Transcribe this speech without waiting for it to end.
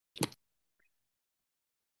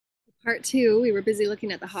Part two, we were busy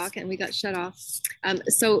looking at the hawk and we got shut off.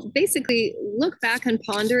 So basically, look back and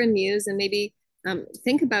ponder and muse and maybe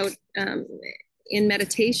think about in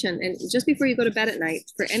meditation and just before you go to bed at night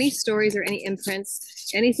for any stories or any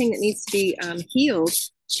imprints, anything that needs to be healed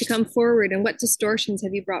to come forward, and what distortions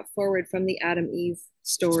have you brought forward from the Adam Eve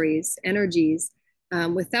stories, energies,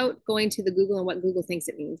 without going to the Google and what Google thinks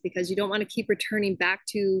it means, because you don't want to keep returning back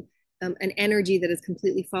to an energy that is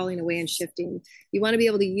completely falling away and shifting. You want to be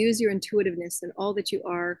able to use your intuitiveness and all that you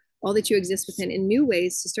are, all that you exist within in new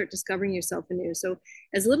ways to start discovering yourself anew. So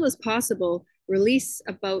as little as possible, release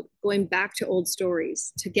about going back to old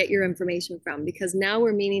stories to get your information from, because now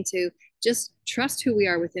we're meaning to just trust who we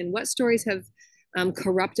are within. What stories have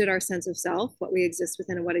corrupted our sense of self, what we exist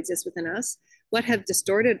within and what exists within us, what have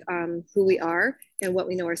distorted who we are and what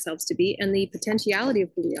we know ourselves to be, and the potentiality of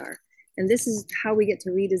who we are. And this is how we get to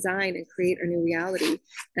redesign and create our new reality,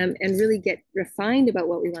 and really get refined about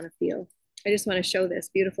what we want to feel. I just want to show this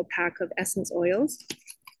beautiful pack of essence oils.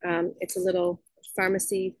 It's a little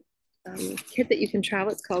pharmacy kit that you can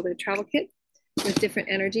travel. It's called a travel kit with different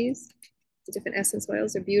energies. The different essence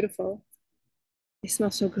oils are beautiful. They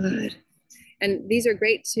smell so good. And these are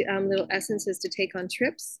great to, little essences to take on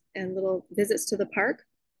trips and little visits to the park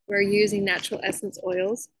where you're using natural essence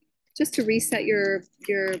oils just to reset your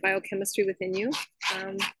biochemistry within you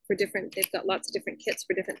for different, they've got lots of different kits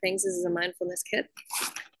for different things. This is a mindfulness kit.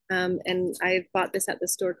 And I bought this at the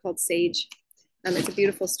store called Sage. It's a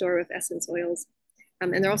beautiful store with essence oils.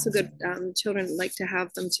 And they're also good, children like to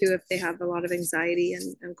have them too if they have a lot of anxiety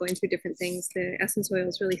and going through different things. The essence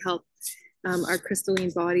oils really help our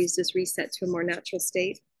crystalline bodies just reset to a more natural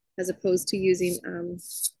state, as opposed to using,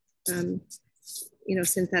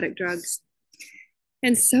 synthetic drugs.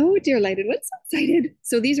 And so, dear lighted ones, so excited.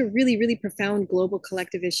 So these are really, really profound global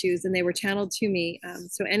collective issues, and they were channeled to me.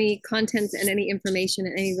 So any content and any information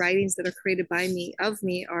and any writings that are created by me, of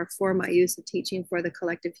me, are for my use of teaching for the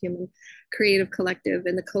collective human creative collective,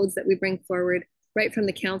 and the codes that we bring forward right from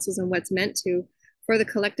the councils and what's meant to for the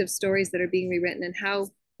collective stories that are being rewritten, and how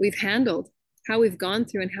we've handled, how we've gone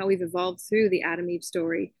through and how we've evolved through the Adam Eve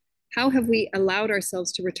story. How have we allowed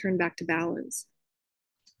ourselves to return back to balance?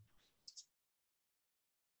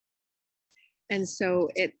 And so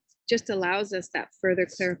it just allows us that further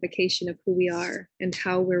clarification of who we are and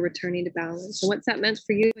how we're returning to balance and what's that meant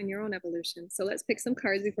for you in your own evolution. So let's pick some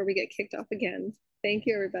cards before we get kicked off again. Thank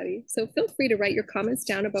you, everybody. So feel free to write your comments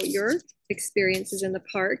down about your experiences in the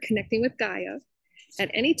park, connecting with Gaia at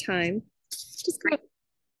any time. Just go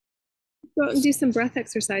out and do some breath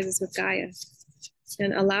exercises with Gaia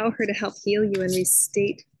and allow her to help heal you and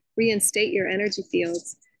reinstate your energy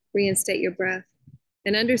fields, reinstate your breath,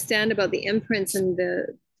 and understand about the imprints and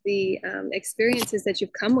the experiences that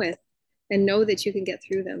you've come with, and know that you can get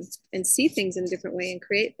through them and see things in a different way and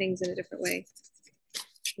create things in a different way.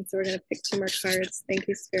 And so we're going to pick 2 more cards. Thank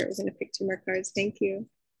you, Spirit. We're going to pick 2 more cards. Thank you.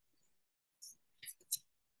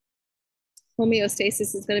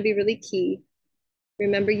 Homeostasis is going to be really key.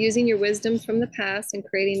 Remember using your wisdom from the past and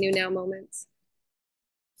creating new now moments.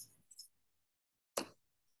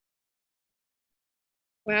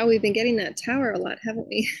 Wow, we've been getting that tower a lot, haven't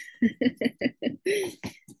we? The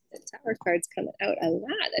tower card's coming out a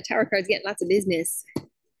lot. The tower card's getting lots of business.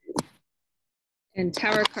 And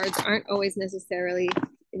tower cards aren't always necessarily,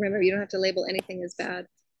 remember, you don't have to label anything as bad.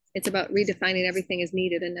 It's about redefining everything as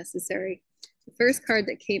needed and necessary. The first card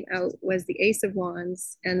that came out was the Ace of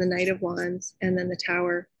Wands and the Knight of Wands and then the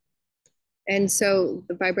Tower. And so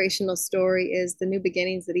the vibrational story is the new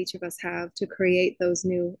beginnings that each of us have to create those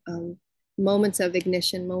new moments of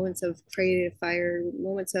ignition, moments of creative fire,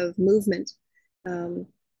 moments of movement,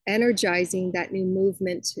 energizing that new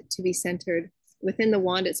movement to be centered. Within the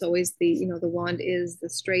wand, it's always the wand is the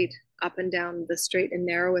straight up and down, the straight and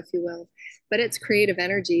narrow, if you will. But it's creative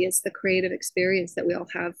energy. It's the creative experience that we all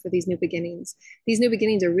have for these new beginnings. These new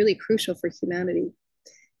beginnings are really crucial for humanity.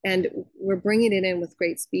 And we're bringing it in with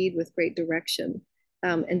great speed, with great direction.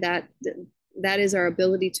 And that is our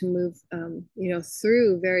ability to move,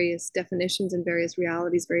 through various definitions and various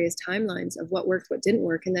realities, various timelines of what worked, what didn't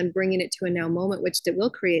work, and then bringing it to a now moment, which will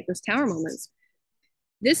create those tower moments.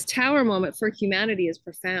 This tower moment for humanity is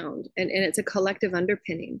profound, and it's a collective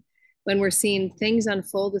underpinning. When we're seeing things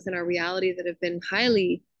unfold within our reality that have been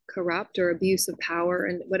highly corrupt or abuse of power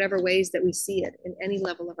in whatever ways that we see it in any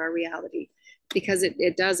level of our reality, because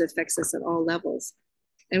it does affect us at all levels.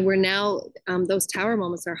 And we're now, those tower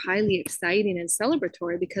moments are highly exciting and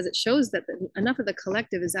celebratory because it shows that enough of the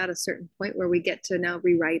collective is at a certain point where we get to now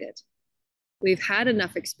rewrite it. We've had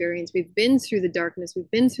enough experience. We've been through the darkness. We've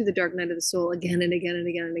been through the dark night of the soul again and again and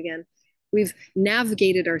again and again. We've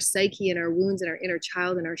navigated our psyche and our wounds and our inner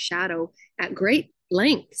child and our shadow at great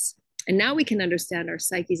lengths. And now we can understand our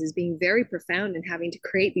psyches as being very profound and having to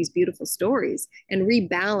create these beautiful stories and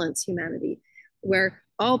rebalance humanity, where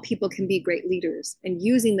all people can be great leaders, and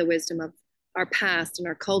using the wisdom of our past and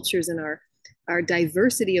our cultures and our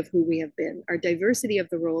diversity of who we have been, our diversity of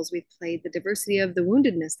the roles we've played, the diversity of the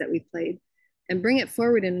woundedness that we've played, and bring it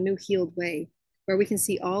forward in a new healed way where we can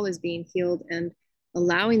see all as being healed and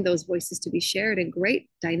allowing those voices to be shared in great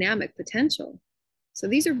dynamic potential. So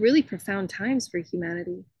these are really profound times for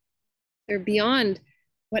humanity. They're beyond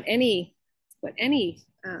what any what any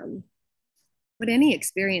what any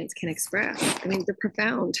experience can express. I mean, they're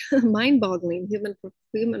profound, mind-boggling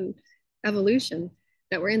human evolution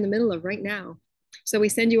that we're in the middle of right now. So we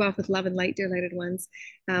send you off with love and light, dear lighted ones.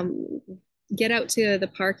 Get out to the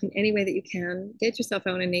park in any way that you can. Get yourself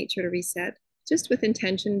out in nature to reset, just with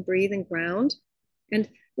intention, breathe and ground, and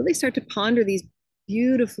really start to ponder these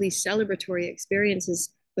beautifully celebratory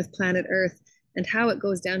experiences with planet Earth and how it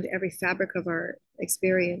goes down to every fabric of our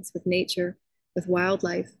experience with nature, with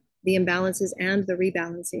wildlife, the imbalances and the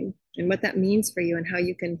rebalancing, and what that means for you and how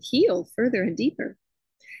you can heal further and deeper.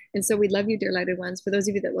 And so we love you, dear lighted ones. For those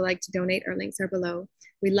of you that would like to donate, our links are below.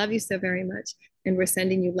 We love you so very much. And we're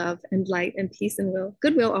sending you love and light and peace and will,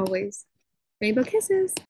 goodwill always. Rainbow kisses.